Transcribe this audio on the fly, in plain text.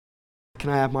Can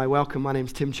I have my welcome? My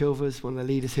name's Tim Chilvers, one of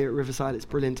the leaders here at Riverside. It's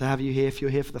brilliant to have you here. If you're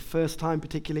here for the first time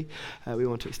particularly, we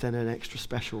want to extend an extra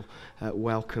special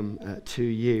welcome to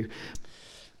you.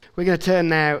 We're going to turn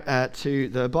now to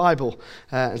the Bible.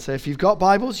 And so if you've got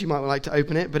Bibles, you might like to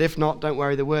open it. But if not, don't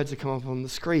worry, the words will come up on the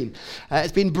screen.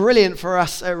 It's been brilliant for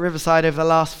us at Riverside over the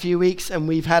last few weeks. And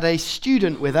we've had a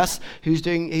student with us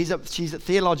she's at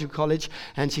Theological College.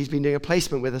 And she's been doing a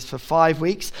placement with us for 5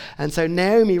 weeks. And so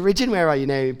Naomi Ridgen, where are you,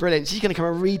 Naomi? Brilliant. She's going to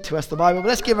come and read to us the Bible. But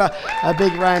let's give her a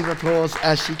big round of applause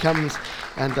as she comes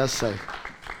and does so.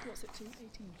 What's it to?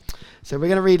 18. So we're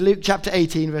going to read Luke chapter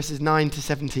 18, verses 9 to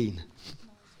 17.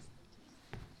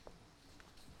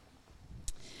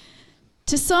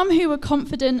 To some who were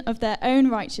confident of their own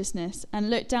righteousness and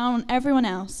looked down on everyone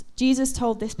else, Jesus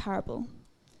told this parable.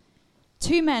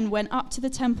 2 men went up to the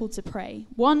temple to pray,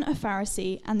 one a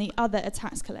Pharisee and the other a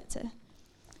tax collector.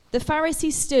 The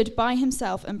Pharisee stood by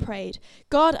himself and prayed,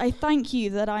 "God, I thank you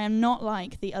that I am not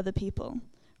like the other people,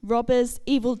 robbers,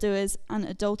 evildoers, and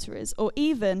adulterers, or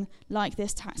even like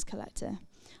this tax collector.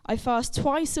 I fast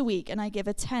twice a week and I give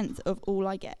 1/10 of all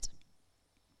I get."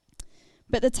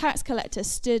 But the tax collector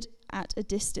stood at a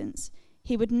distance.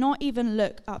 He would not even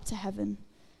look up to heaven,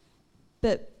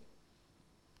 but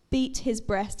beat his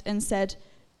breast and said,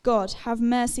 "God, have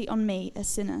mercy on me, a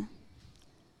sinner."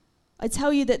 I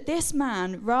tell you that this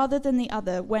man, rather than the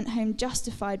other, went home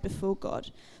justified before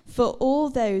God. For all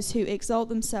those who exalt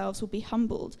themselves will be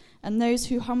humbled, and those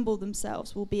who humble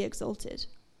themselves will be exalted.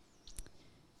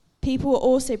 People were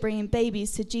also bringing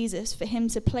babies to Jesus for him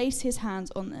to place his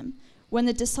hands on them. When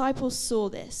the disciples saw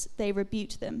this, they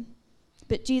rebuked them.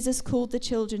 But Jesus called the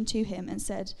children to him and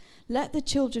said, "Let the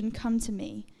children come to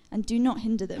me, and do not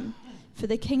hinder them, for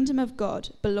the kingdom of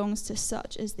God belongs to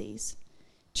such as these.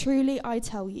 Truly I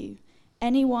tell you,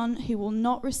 anyone who will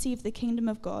not receive the kingdom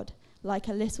of God like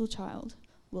a little child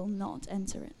will not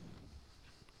enter it."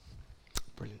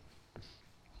 Brilliant.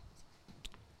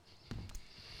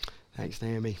 Thanks,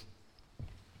 Naomi.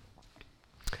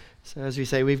 So as we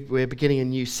say, we're beginning a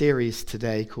new series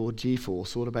today called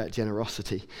G-Force, all about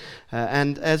generosity.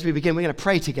 And as we begin, we're going to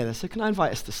pray together. So can I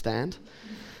invite us to stand?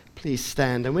 Please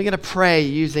stand. And we're going to pray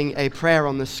using a prayer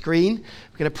on the screen.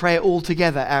 We're going to pray it all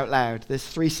together out loud. There's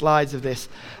 3 slides of this.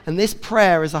 And this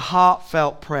prayer is a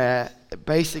heartfelt prayer,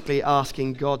 basically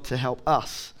asking God to help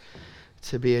us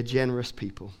to be a generous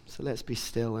people. So let's be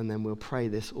still, and then we'll pray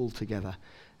this all together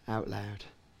out loud.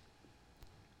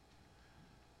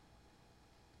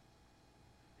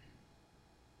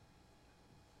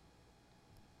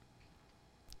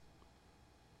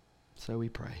 So we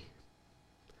pray.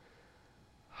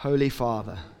 Holy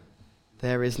Father,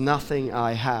 there is nothing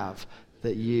I have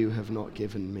that you have not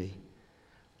given me.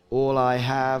 All I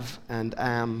have and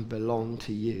am belong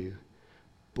to you,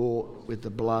 bought with the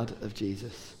blood of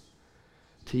Jesus.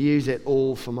 To use it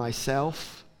all for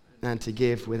myself and to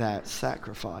give without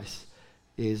sacrifice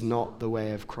is not the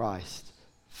way of Christ.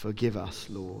 Forgive us,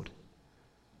 Lord.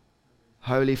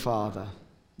 Holy Father,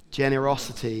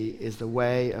 generosity is the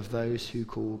way of those who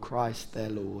call Christ their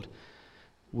Lord.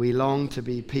 We long to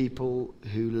be people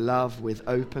who love with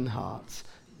open hearts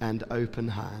and open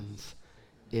hands.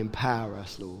 Empower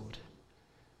us, Lord.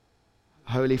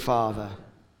 Holy Father,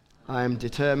 I am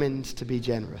determined to be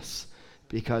generous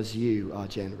because you are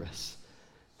generous.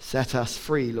 Set us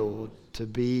free, Lord, to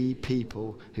be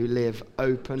people who live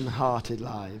open-hearted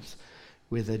lives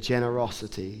with a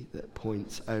generosity that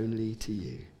points only to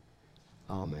you.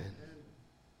 Amen.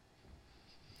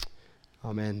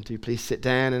 Amen. Do please sit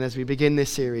down, and as we begin this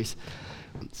series,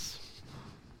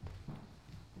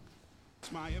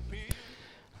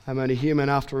 I'm only human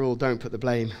after all, don't put the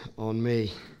blame on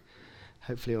me.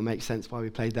 Hopefully it'll make sense why we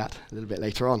played that a little bit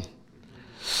later on.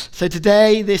 So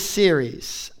today, this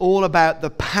series, all about the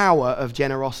power of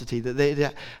generosity, that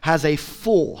it has a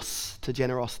force to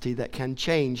generosity that can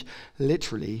change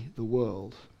literally the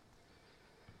world.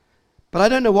 But I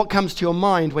don't know what comes to your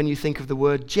mind when you think of the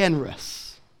word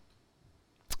generous.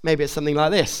 Maybe it's something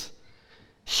like this: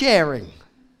 sharing.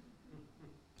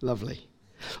 Lovely.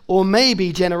 Or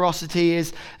maybe generosity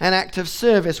is an act of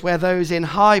service where those in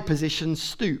high positions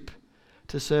stoop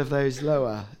to serve those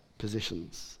lower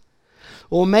positions.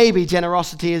 Or maybe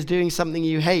generosity is doing something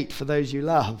you hate for those you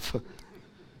love.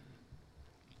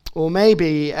 Or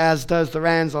maybe, as does the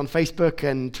rounds on Facebook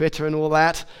and Twitter and all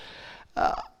that,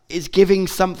 is giving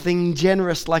something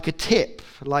generous like a tip,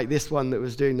 like this one that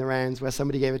was doing the rounds where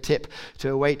somebody gave a tip to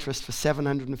a waitress for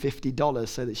 $750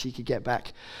 so that she could get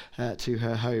back to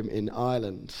her home in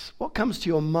Ireland. What comes to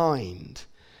your mind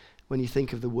when you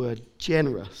think of the word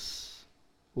generous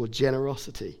or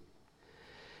generosity?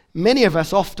 Many of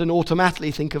us often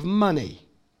automatically think of money.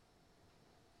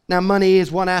 Now, money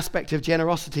is one aspect of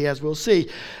generosity, as we'll see,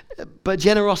 but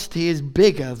generosity is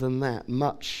bigger than that,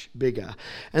 much bigger.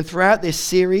 And throughout this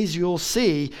series, you'll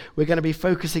see we're going to be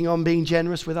focusing on being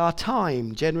generous with our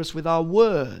time, generous with our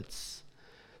words,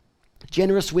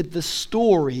 generous with the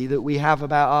story that we have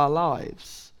about our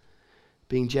lives,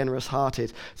 being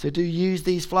generous-hearted. So do use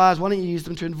these flyers. Why don't you use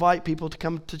them to invite people to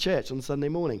come to church on Sunday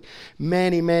morning?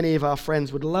 Many of our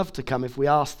friends would love to come if we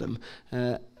asked them.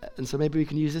 And so maybe we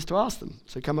can use this to ask them.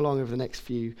 So come along over the next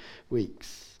few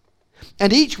weeks.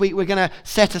 And each week we're going to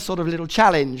set a sort of little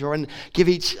challenge and give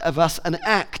each of us an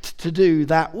act to do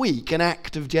that week, an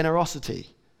act of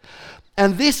generosity.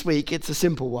 And this week it's a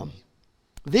simple one.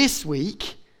 This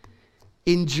week,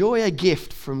 enjoy a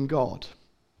gift from God.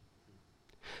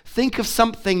 Think of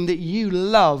something that you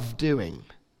love doing.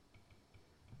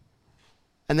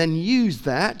 And then use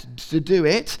that to do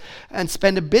it and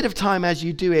spend a bit of time as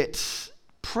you do it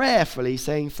prayerfully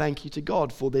saying thank you to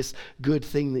God for this good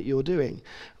thing that you're doing.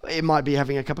 It might be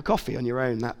having a cup of coffee on your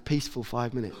own, that peaceful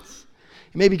 5 minutes.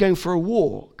 It may be going for a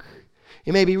walk.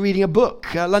 It may be reading a book,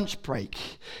 a lunch break.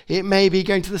 It may be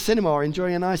going to the cinema or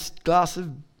enjoying a nice glass of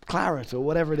claret or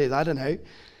whatever it is. I don't know.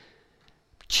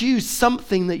 Choose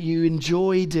something that you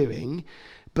enjoy doing,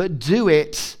 but do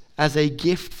it as a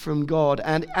gift from God.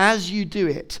 And as you do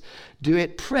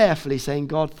it prayerfully, saying,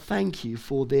 God, thank you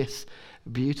for this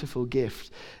beautiful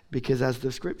gift, because as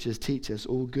the scriptures teach us,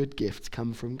 all good gifts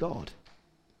come from God.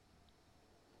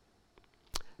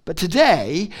 But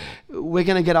today, we're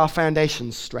going to get our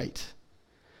foundations straight.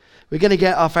 We're going to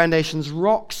get our foundations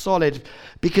rock solid,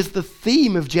 because the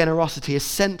theme of generosity is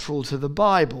central to the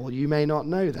Bible. You may not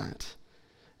know that.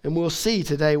 And we'll see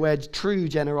today where true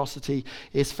generosity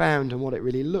is found and what it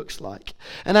really looks like.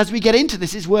 And as we get into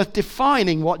this, it's worth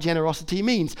defining what generosity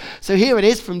means. So here it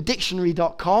is from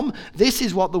dictionary.com. This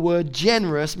is what the word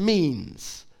generous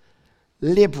means.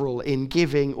 Liberal in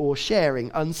giving or sharing,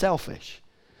 unselfish.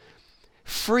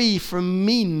 Free from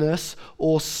meanness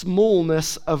or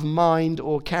smallness of mind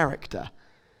or character.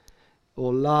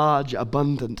 Or large,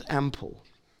 abundant, ample.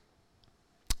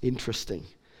 Interesting.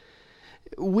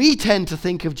 We tend to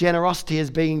think of generosity as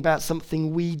being about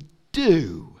something we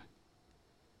do,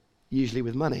 usually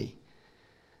with money.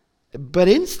 But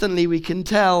instantly we can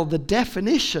tell the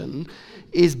definition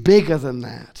is bigger than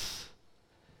that.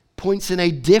 Points in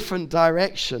a different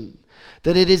direction.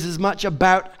 That it is as much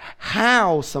about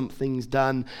how something's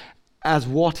done as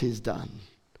what is done.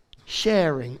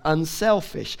 Sharing,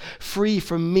 unselfish, free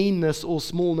from meanness or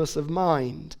smallness of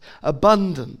mind,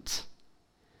 abundant.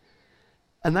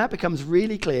 And that becomes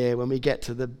really clear when we get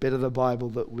to the bit of the Bible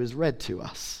that was read to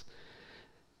us.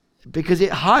 Because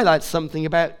it highlights something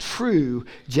about true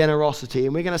generosity.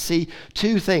 And we're going to see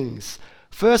two things.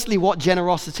 Firstly, what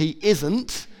generosity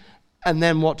isn't, and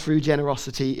then what true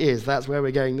generosity is. That's where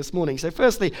we're going this morning. So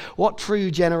firstly, what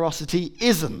true generosity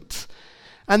isn't.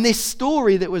 And this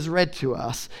story that was read to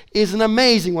us is an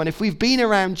amazing one. If we've been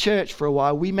around church for a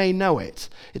while, we may know it.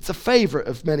 It's a favorite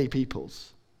of many people's.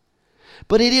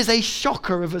 But it is a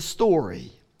shocker of a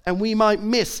story, and we might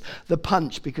miss the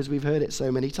punch because we've heard it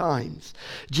so many times.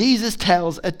 Jesus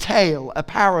tells a tale, a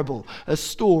parable, a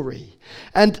story.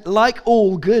 And like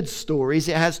all good stories,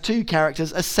 it has two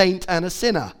characters, a saint and a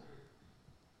sinner.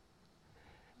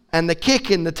 And the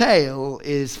kick in the tale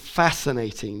is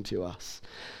fascinating to us.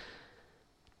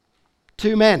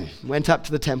 Two men went up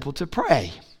to the temple to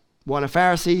pray. One a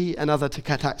Pharisee, another a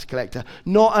tax collector.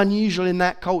 Not unusual in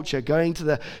that culture, going to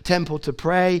the temple to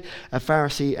pray, a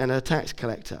Pharisee and a tax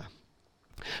collector.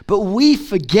 But we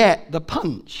forget the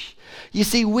punch. You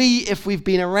see, if we've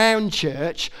been around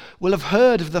church, will have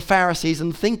heard of the Pharisees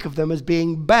and think of them as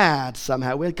being bad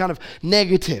somehow. We're kind of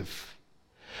negative.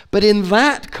 But in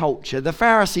that culture, the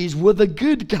Pharisees were the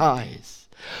good guys.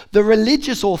 The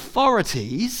religious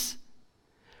authorities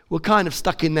were kind of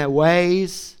stuck in their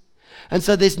ways. And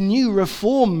so this new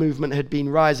reform movement had been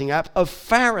rising up of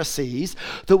Pharisees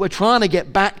that were trying to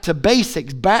get back to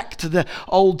basics, back to the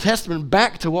Old Testament,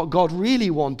 back to what God really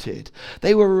wanted.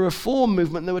 They were a reform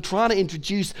movement. They were trying to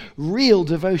introduce real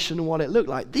devotion and what it looked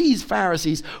like. These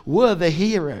Pharisees were the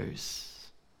heroes.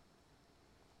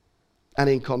 And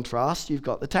in contrast, you've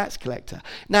got the tax collector.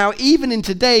 Now, even in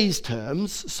today's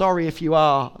terms, sorry if you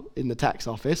are in the tax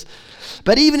office,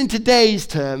 but even in today's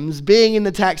terms, being in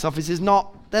the tax office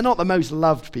they're not the most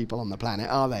loved people on the planet,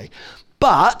 are they?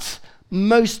 But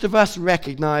most of us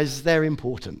recognize they're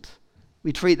important.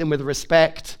 We treat them with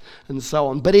respect and so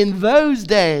on. But in those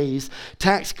days,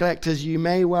 tax collectors, you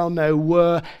may well know,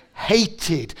 were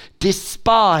hated,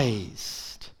 despised.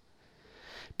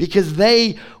 Because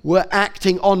they were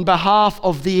acting on behalf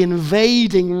of the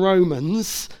invading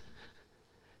Romans,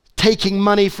 taking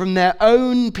money from their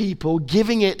own people,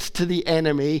 giving it to the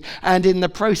enemy, and in the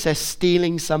process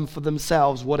stealing some for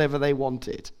themselves, whatever they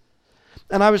wanted.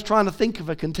 And I was trying to think of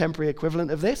a contemporary equivalent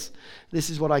of this.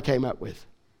 This is what I came up with.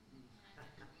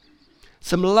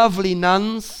 Some lovely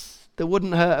nuns that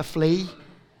wouldn't hurt a flea,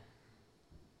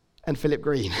 and Philip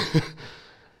Green.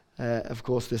 Of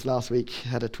course, this last week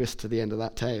had a twist to the end of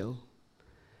that tale.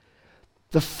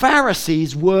 The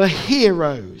Pharisees were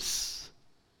heroes.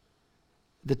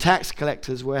 The tax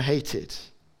collectors were hated.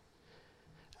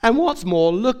 And what's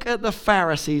more, look at the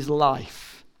Pharisees'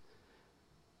 life.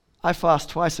 I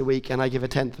fast twice a week and I give a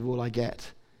tenth of all I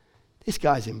get. This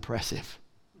guy's impressive.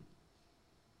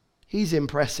 He's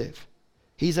impressive.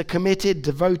 He's a committed,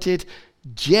 devoted,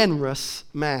 generous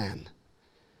man.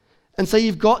 And so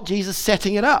you've got Jesus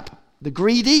setting it up. The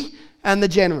greedy and the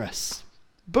generous.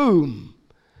 Boom.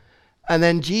 And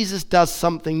then Jesus does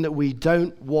something that we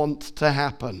don't want to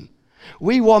happen.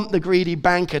 We want the greedy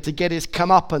banker to get his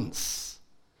comeuppance.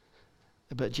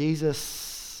 But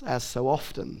Jesus, as so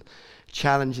often,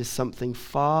 challenges something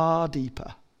far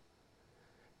deeper.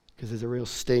 Because there's a real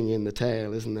sting in the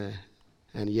tail, isn't there?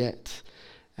 And yet,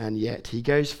 he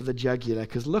goes for the jugular.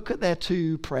 Because look at their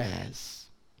two prayers.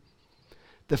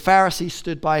 The Pharisee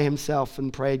stood by himself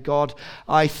and prayed, God,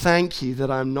 I thank you that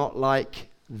I'm not like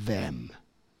them.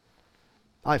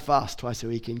 I fast twice a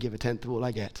week and give a tenth of all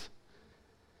I get.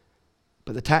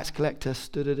 But the tax collector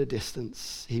stood at a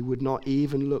distance. He would not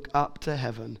even look up to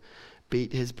heaven,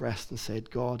 beat his breast and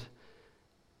said, God,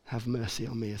 have mercy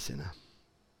on me, a sinner.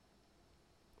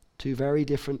 Two very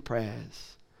different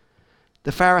prayers.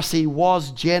 The Pharisee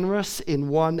was generous in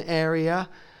one area,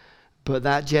 but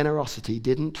that generosity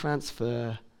didn't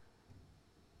transfer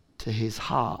to his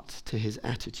heart, to his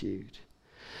attitude.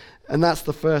 And that's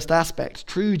the first aspect.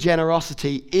 True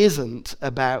generosity isn't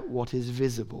about what is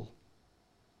visible.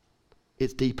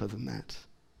 It's deeper than that.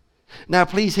 Now,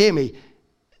 please hear me.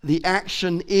 The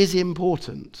action is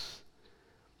important,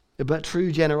 but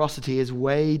true generosity is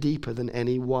way deeper than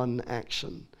any one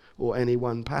action or any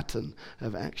one pattern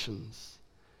of actions.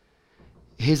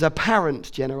 His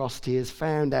apparent generosity is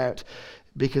found out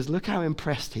because look how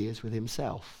impressed he is with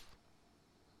himself.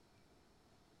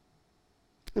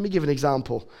 Let me give an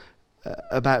example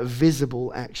about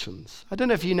visible actions. I don't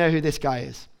know if you know who this guy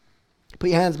is.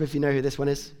 Put your hands up if you know who this one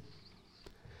is.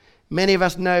 Many of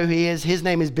us know who he is. His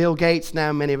name is Bill Gates.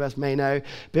 Now many of us may know.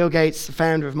 Bill Gates, the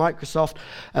founder of Microsoft,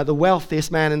 the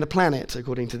wealthiest man in the planet,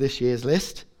 according to this year's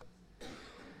list.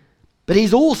 But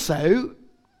he's also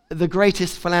the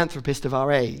greatest philanthropist of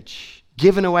our age,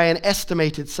 given away an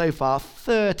estimated so far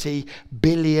 $30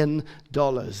 billion.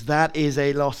 That is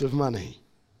a lot of money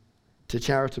to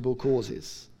charitable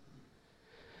causes.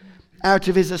 Out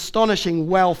of his astonishing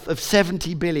wealth of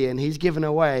 70 billion, he's given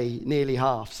away nearly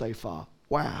half so far.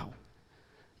 Wow.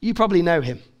 You probably know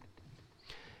him.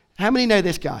 How many know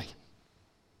this guy?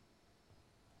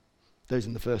 Those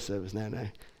in the first service now know.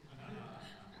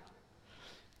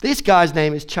 This guy's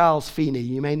name is Charles Feeney.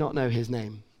 You may not know his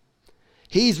name.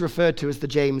 He's referred to as the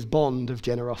James Bond of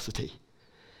generosity.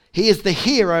 He is the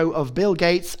hero of Bill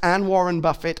Gates and Warren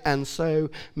Buffett and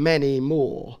so many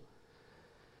more.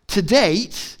 To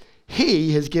date,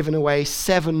 he has given away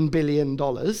 $7 billion,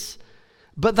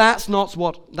 but that's not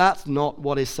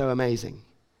what is so amazing.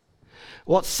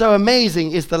 What's so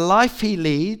amazing is the life he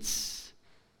leads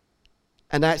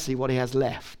and actually what he has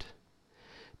left.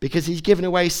 Because he's given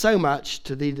away so much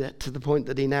to the point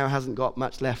that he now hasn't got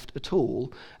much left at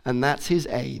all, and that's his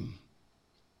aim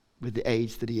with the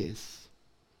age that he is.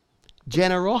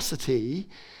 Generosity,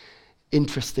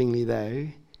 interestingly though,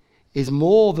 is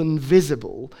more than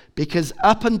visible because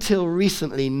up until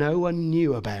recently no one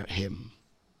knew about him.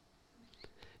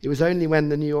 It was only when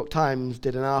the New York Times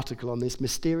did an article on this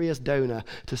mysterious donor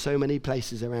to so many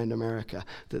places around America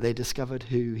that they discovered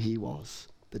who he was.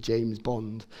 The James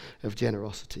Bond of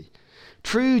generosity.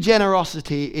 True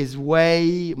generosity is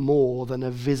way more than a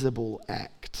visible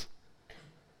act.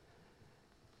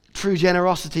 True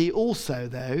generosity also,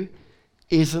 though,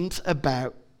 isn't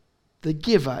about the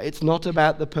giver. It's not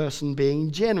about the person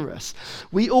being generous.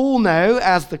 We all know,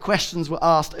 as the questions were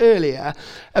asked earlier,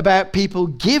 about people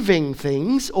giving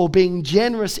things or being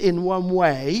generous in one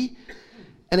way,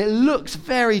 and it looks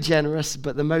very generous,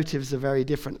 but the motives are very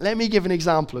different. Let me give an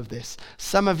example of this.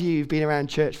 Some of you who've been around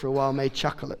church for a while may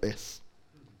chuckle at this.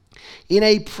 In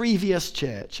a previous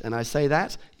church, and I say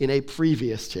that, in a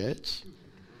previous church,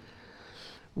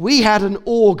 we had an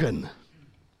organ,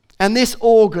 and this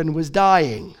organ was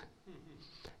dying.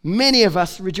 Many of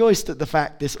us rejoiced at the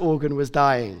fact this organ was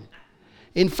dying.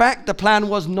 In fact, the plan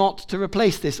was not to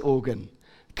replace this organ.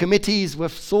 Committees were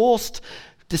sourced,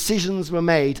 decisions were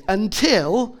made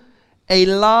until a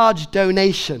large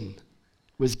donation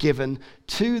was given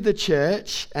to the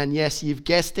church, and yes, you've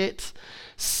guessed it,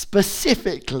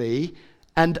 specifically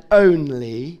and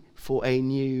only for a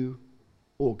new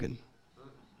organ.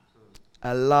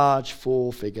 A large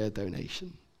 4-figure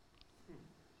donation.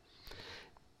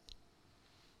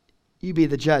 You be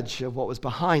the judge of what was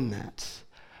behind that.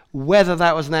 Whether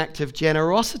that was an act of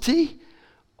generosity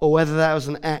or whether that was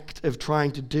an act of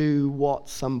trying to do what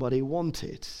somebody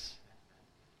wanted.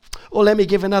 Or let me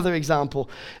give another example.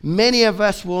 Many of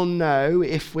us will know,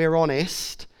 if we're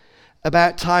honest,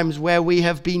 about times where we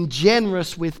have been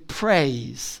generous with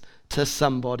praise to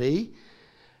somebody,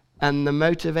 and the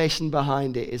motivation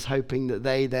behind it is hoping that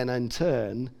they then in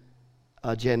turn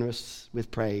are generous with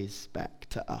praise back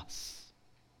to us.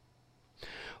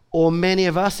 Or many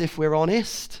of us, if we're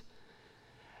honest,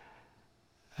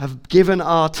 have given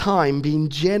our time, been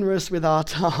generous with our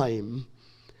time,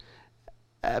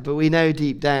 but we know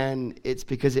deep down it's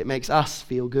because it makes us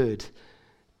feel good,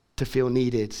 to feel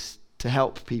needed, to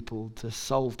help people, to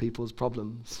solve people's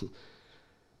problems.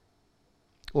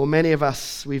 Or many of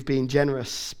us, we've been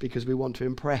generous because we want to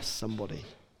impress somebody.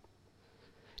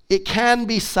 It can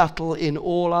be subtle in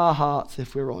all our hearts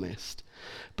if we're honest,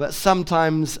 but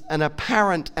sometimes an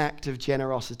apparent act of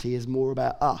generosity is more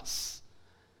about us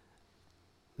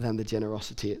than the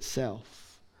generosity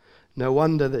itself. No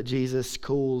wonder that Jesus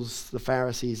calls the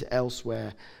Pharisees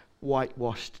elsewhere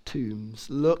whitewashed tombs.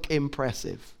 Look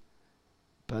impressive,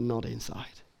 but not inside.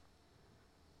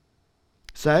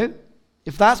 So,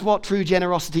 if that's what true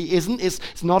generosity isn't,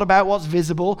 it's not about what's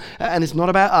visible and it's not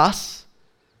about us,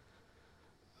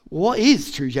 what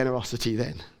is true generosity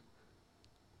then?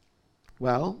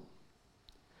 Well,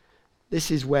 this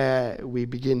is where we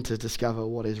begin to discover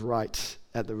what is right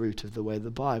at the root of the way the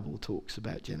Bible talks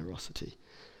about generosity.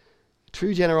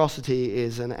 True generosity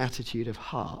is an attitude of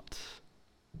heart.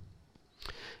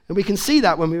 And we can see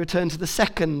that when we return to the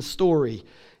second story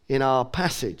in our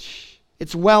passage.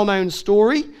 It's a well-known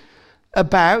story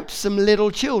about some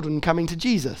little children coming to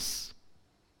Jesus.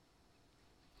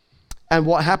 And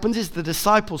what happens is the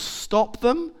disciples stop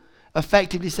them,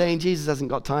 effectively saying, Jesus hasn't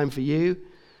got time for you.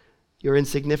 You're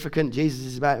insignificant. Jesus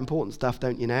is about important stuff,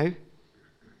 don't you know?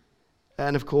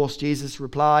 And of course, Jesus'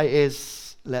 reply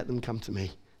is, let them come to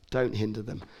me. Don't hinder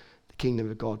them. The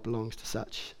kingdom of God belongs to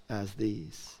such as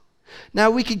these. Now,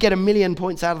 we could get a million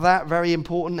points out of that, very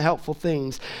important, helpful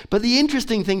things. But the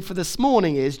interesting thing for this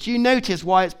morning is, do you notice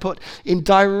why it's put in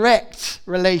direct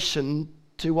relation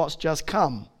to what's just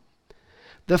come?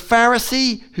 The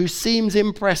Pharisee who seems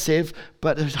impressive,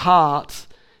 but at heart,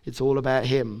 it's all about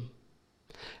him.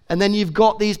 And then you've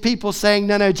got these people saying,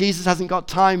 no, Jesus hasn't got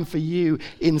time for you,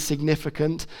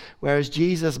 insignificant. Whereas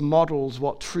Jesus models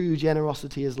what true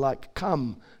generosity is like.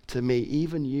 Come to me,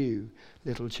 even you,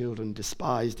 little children,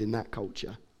 despised in that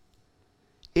culture.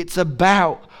 It's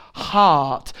about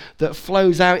heart that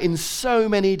flows out in so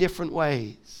many different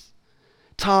ways.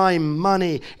 Time,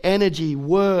 money, energy,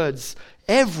 words,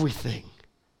 everything.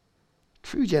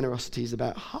 True generosity is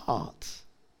about heart.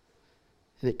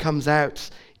 And it comes out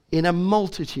in a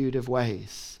multitude of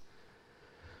ways.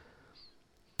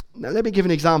 Now let me give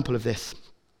an example of this,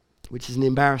 which is an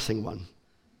embarrassing one.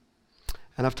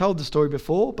 And I've told the story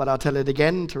before, but I'll tell it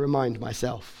again to remind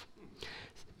myself.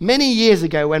 Many years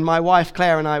ago, when my wife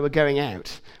Claire and I were going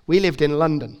out, we lived in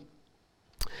London.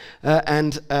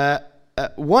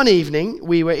 One evening,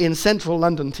 we were in central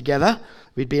London together.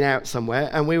 We'd been out somewhere,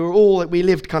 and we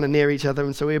lived kind of near each other,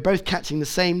 and so we were both catching the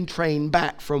same train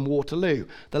back from Waterloo,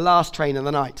 the last train of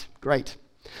the night. Great.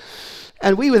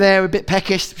 And we were there a bit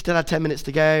peckish, we still had 10 minutes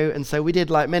to go, and so we did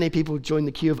like many people, join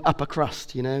the queue of upper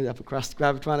crust, upper crust,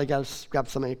 trying to grab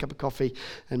something, a cup of coffee,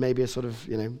 and maybe a sort of,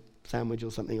 sandwich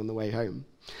or something on the way home.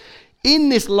 In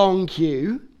this long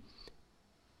queue,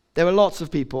 there were lots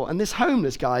of people, and this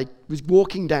homeless guy was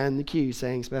walking down the queue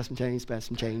saying, spare some change, spare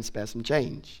some change, spare some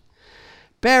change.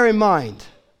 Bear in mind,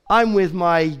 I'm with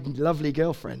my lovely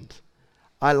girlfriend.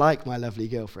 I like my lovely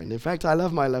girlfriend. In fact, I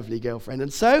love my lovely girlfriend.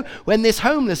 And so, when this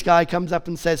homeless guy comes up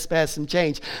and says, spare some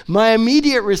change, my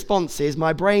immediate response is,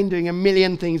 my brain doing a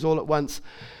million things all at once,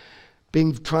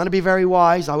 trying to be very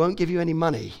wise, I won't give you any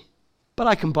money, but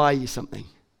I can buy you something.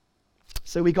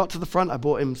 So we got to the front, I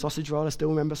bought him sausage roll, I still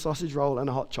remember sausage roll and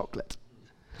a hot chocolate.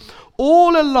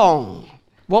 All along,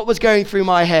 what was going through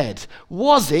my head?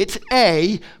 Was it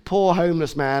A, poor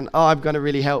homeless man, I'm going to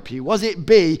really help you? Was it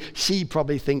B, she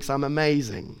probably thinks I'm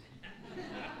amazing?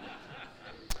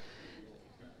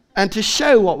 And to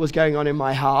show what was going on in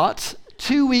my heart,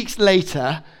 2 weeks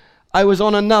later, I was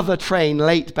on another train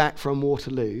late back from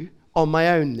Waterloo, on my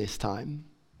own this time.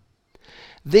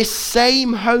 This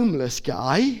same homeless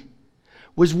guy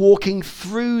was walking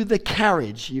through the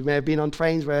carriage. You may have been on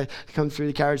trains where they come through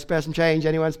the carriage, spare some change,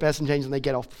 anyone spare some change, and they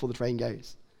get off before the train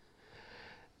goes.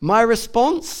 My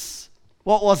response,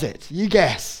 what was it? You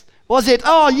guess. Was it,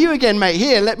 oh, you again, mate,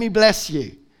 here, let me bless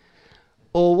you?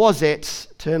 Or was it,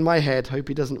 turn my head, hope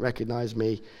he doesn't recognize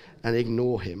me, and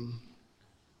ignore him?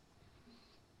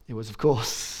 It was, of course,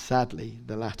 sadly,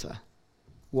 the latter.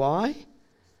 Why?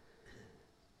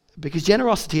 Because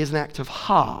generosity is an act of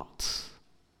heart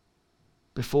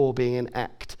before being an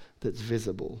act that's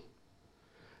visible.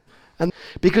 And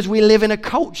because we live in a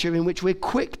culture in which we're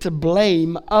quick to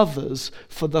blame others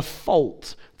for the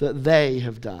fault that they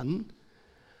have done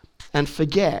and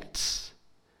forget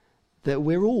that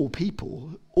we're all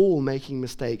people, all making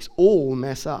mistakes, all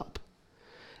mess up.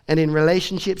 And in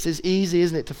relationships, it's easy,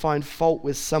 isn't it, to find fault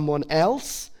with someone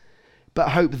else, but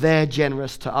hope they're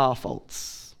generous to our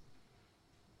faults.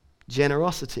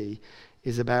 Generosity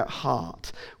is about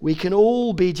heart. We can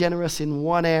all be generous in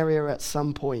one area at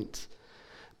some point,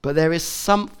 but there is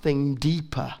something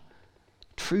deeper.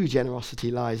 True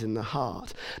generosity lies in the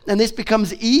heart. And this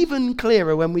becomes even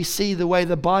clearer when we see the way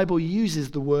the Bible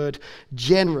uses the word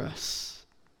generous.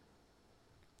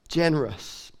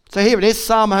 Generous. So here it is,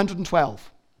 Psalm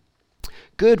 112.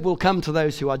 Good will come to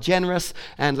those who are generous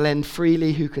and lend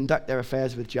freely, who conduct their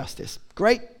affairs with justice.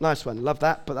 Great, nice one. Love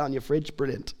that. Put that on your fridge.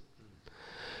 Brilliant.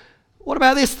 What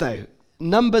about this, though?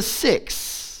 Number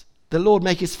 6, the Lord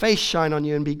make his face shine on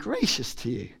you and be gracious to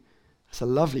you. That's a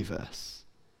lovely verse.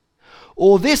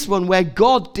 Or this one where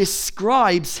God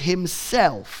describes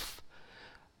himself.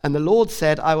 And the Lord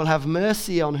said, I will have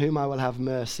mercy on whom I will have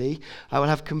mercy. I will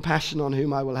have compassion on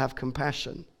whom I will have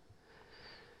compassion.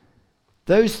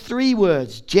 Those 3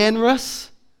 words,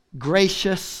 generous,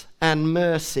 gracious, and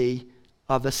mercy,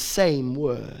 are the same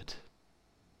word.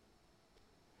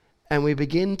 And we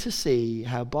begin to see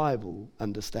how Bible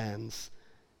understands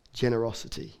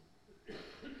generosity.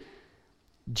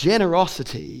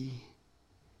 Generosity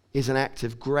is an act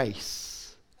of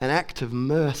grace, an act of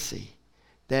mercy.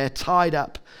 They're tied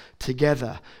up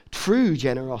together. True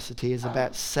generosity is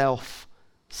about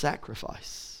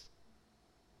self-sacrifice.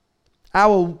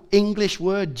 Our English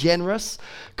word generous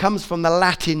comes from the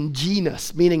Latin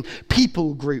genus, meaning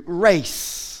people group,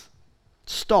 race,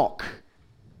 stock.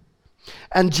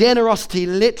 And generosity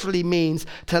literally means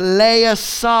to lay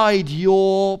aside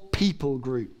your people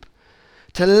group,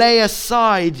 to lay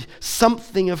aside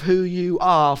something of who you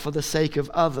are for the sake of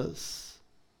others.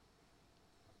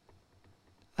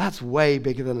 That's way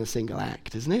bigger than a single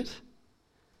act, isn't it?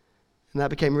 And that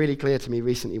became really clear to me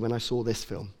recently when I saw this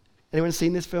film. Anyone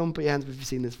seen this film? Put your hands up if you've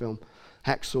seen this film.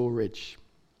 Hacksaw Ridge.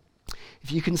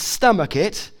 If you can stomach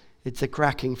it, it's a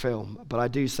cracking film. But I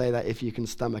do say that if you can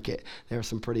stomach it, there are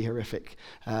some pretty horrific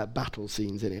battle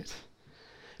scenes in it.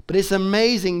 But it's an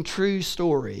amazing true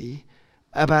story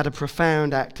about a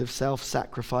profound act of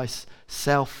self-sacrifice,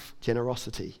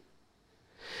 self-generosity,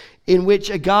 in which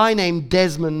a guy named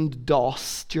Desmond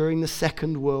Doss, during the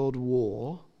Second World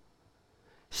War,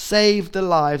 saved the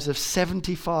lives of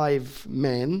 75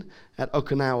 men at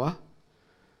Okinawa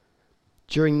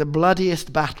during the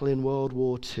bloodiest battle in World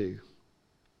War II.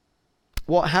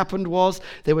 What happened was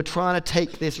they were trying to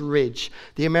take this ridge.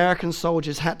 The American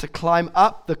soldiers had to climb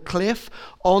up the cliff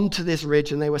onto this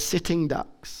ridge, and they were sitting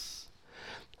ducks.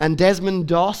 And Desmond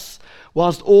Doss,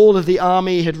 whilst all of the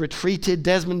army had retreated,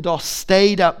 Desmond Doss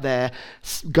stayed up there,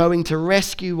 going to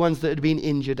rescue ones that had been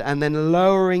injured and then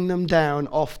lowering them down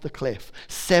off the cliff.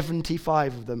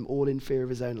 75 of them, all in fear of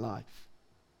his own life.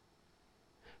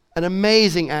 An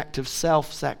amazing act of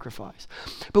self-sacrifice.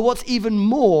 But what's even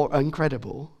more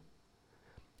incredible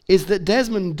is that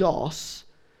Desmond Doss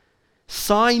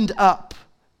signed up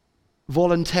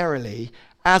voluntarily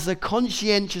as a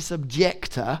conscientious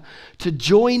objector to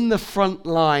join the front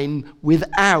line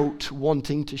without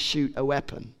wanting to shoot a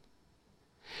weapon.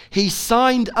 He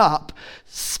signed up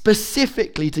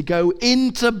specifically to go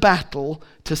into battle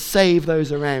to save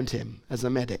those around him as a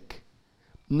medic,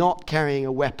 not carrying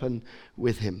a weapon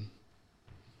with him.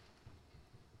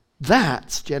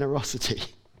 That's generosity.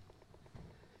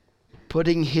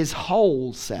 Putting his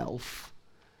whole self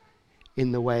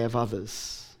in the way of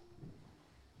others.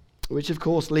 Which of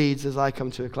course leads, as I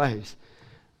come to a close,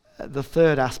 the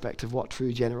third aspect of what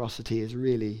true generosity is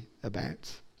really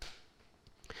about.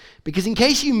 Because in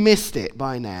case you missed it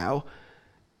by now,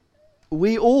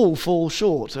 we all fall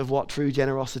short of what true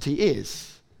generosity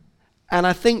is. And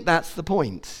I think that's the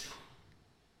point.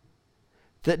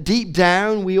 That deep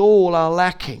down we all are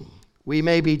lacking. We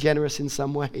may be generous in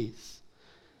some ways.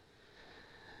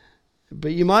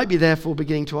 But you might be therefore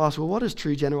beginning to ask, well, what does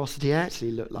true generosity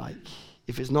actually look like?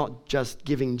 if it's not just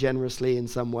giving generously in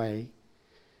some way?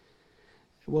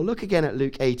 Well, look again at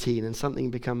Luke 18 and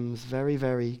something becomes very,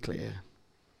 very clear.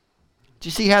 Do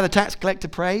you see how the tax collector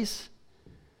prays?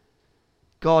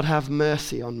 God, have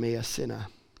mercy on me, a sinner.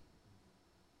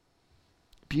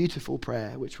 Beautiful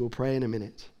prayer, which we'll pray in a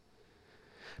minute.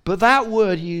 But that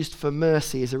word used for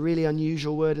mercy is a really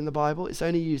unusual word in the Bible. It's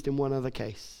only used in one other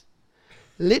case.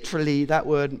 Literally, that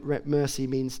word mercy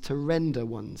means to render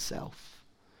oneself.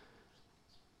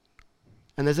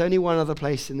 And there's only one other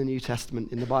place in the New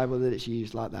Testament in the Bible that it's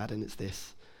used like that, and it's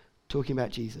this, talking about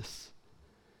Jesus.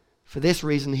 For this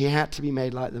reason, he had to be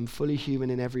made like them, fully human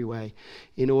in every way,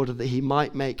 in order that he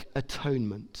might make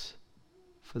atonement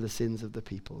for the sins of the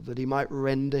people, that he might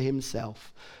render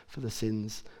himself for the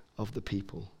sins of the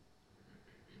people.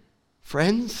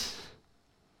 Friends,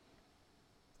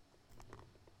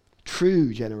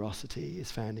 true generosity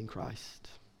is found in Christ.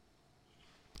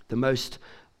 The most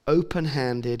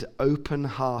open-handed,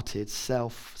 open-hearted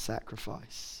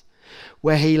self-sacrifice,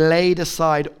 where he laid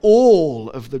aside all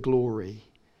of the glory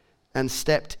and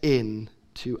stepped in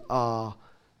to our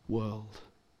world,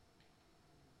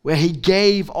 where he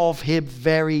gave of his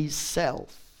very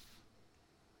self,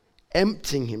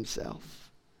 emptying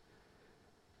himself,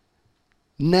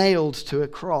 nailed to a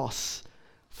cross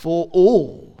for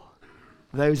all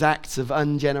those acts of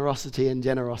ungenerosity and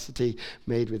generosity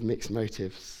made with mixed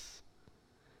motives,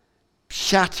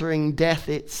 shattering death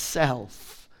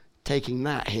itself, taking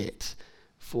that hit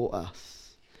for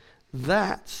us.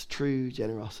 That's true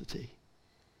generosity.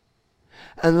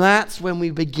 And that's when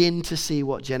we begin to see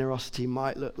what generosity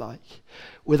might look like.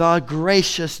 With our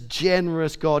gracious,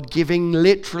 generous God giving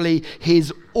literally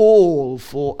his all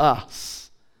for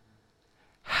us.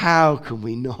 How can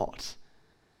we not?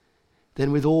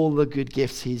 Then with all the good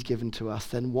gifts he's given to us,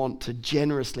 then want to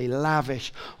generously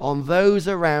lavish on those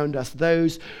around us,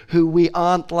 those who we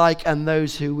aren't like and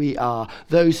those who we are,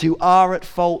 those who are at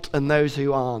fault and those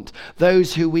who aren't,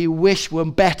 those who we wish were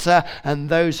better and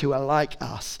those who are like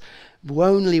us.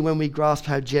 Only when we grasp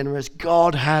how generous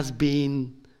God has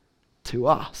been to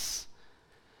us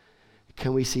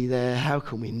can we see there, how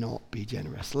can we not be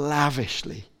generous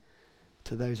lavishly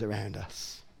to those around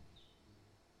us?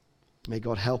 May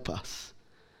God help us,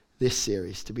 this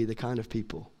series, to be the kind of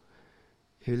people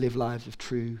who live lives of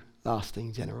true,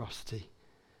 lasting generosity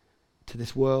to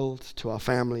this world, to our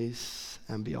families,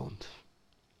 and beyond.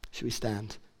 Should we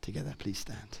stand together? Please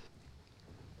stand.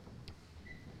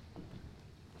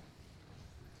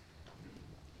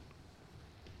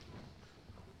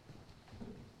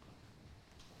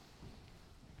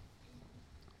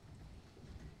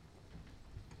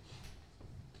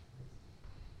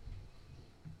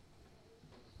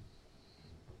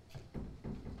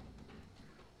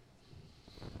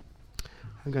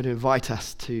 I'm going to invite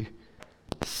us to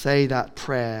say that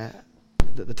prayer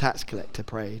that the tax collector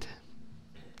prayed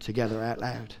together out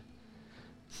loud.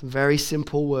 Some very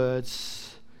simple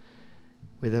words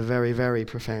with a very, very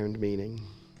profound meaning.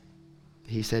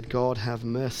 He said, God, have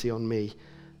mercy on me,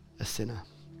 a sinner.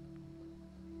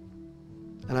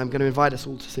 And I'm going to invite us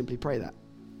all to simply pray that.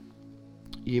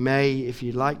 You may, if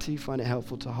you'd like to, find it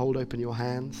helpful to hold open your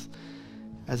hands,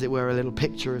 as it were a little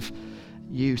picture of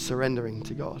you surrendering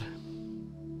to God.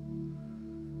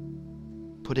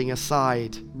 Putting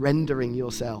aside, rendering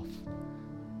yourself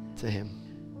to him.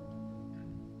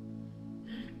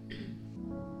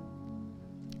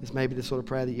 This may be the sort of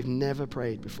prayer that you've never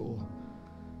prayed before.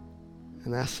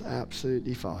 And that's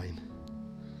absolutely fine.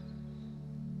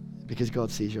 Because God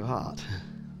sees your heart.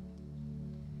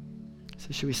 So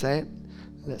should we say it?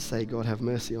 Let's say, God, have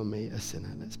mercy on me, a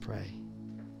sinner. Let's pray.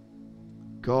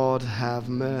 God, have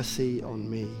mercy on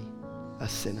me, a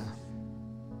sinner.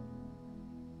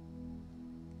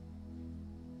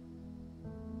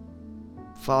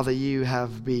 Father, you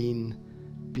have been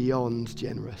beyond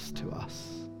generous to us.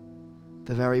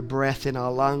 The very breath in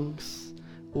our lungs,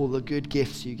 all the good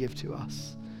gifts you give to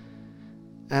us.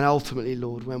 And ultimately,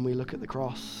 Lord, when we look at the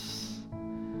cross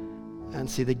and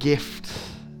see the gift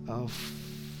of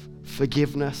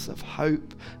forgiveness, of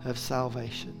hope, of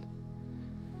salvation,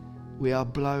 we are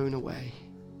blown away,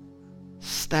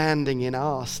 standing in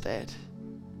our stead.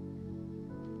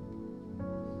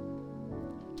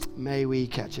 May we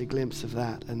catch a glimpse of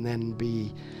that and then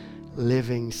be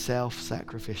living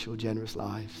self-sacrificial, generous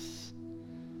lives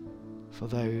for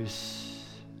those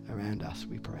around us,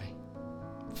 we pray.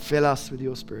 Fill us with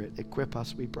your Spirit. Equip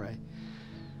us, we pray,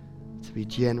 to be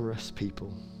generous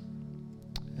people.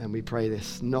 And we pray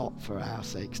this not for our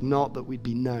sakes, not that we'd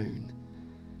be known,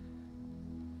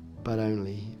 but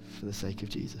only for the sake of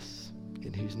Jesus,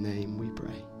 in whose name we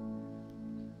pray.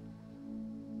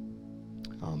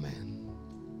 Amen.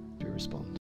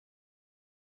 respond.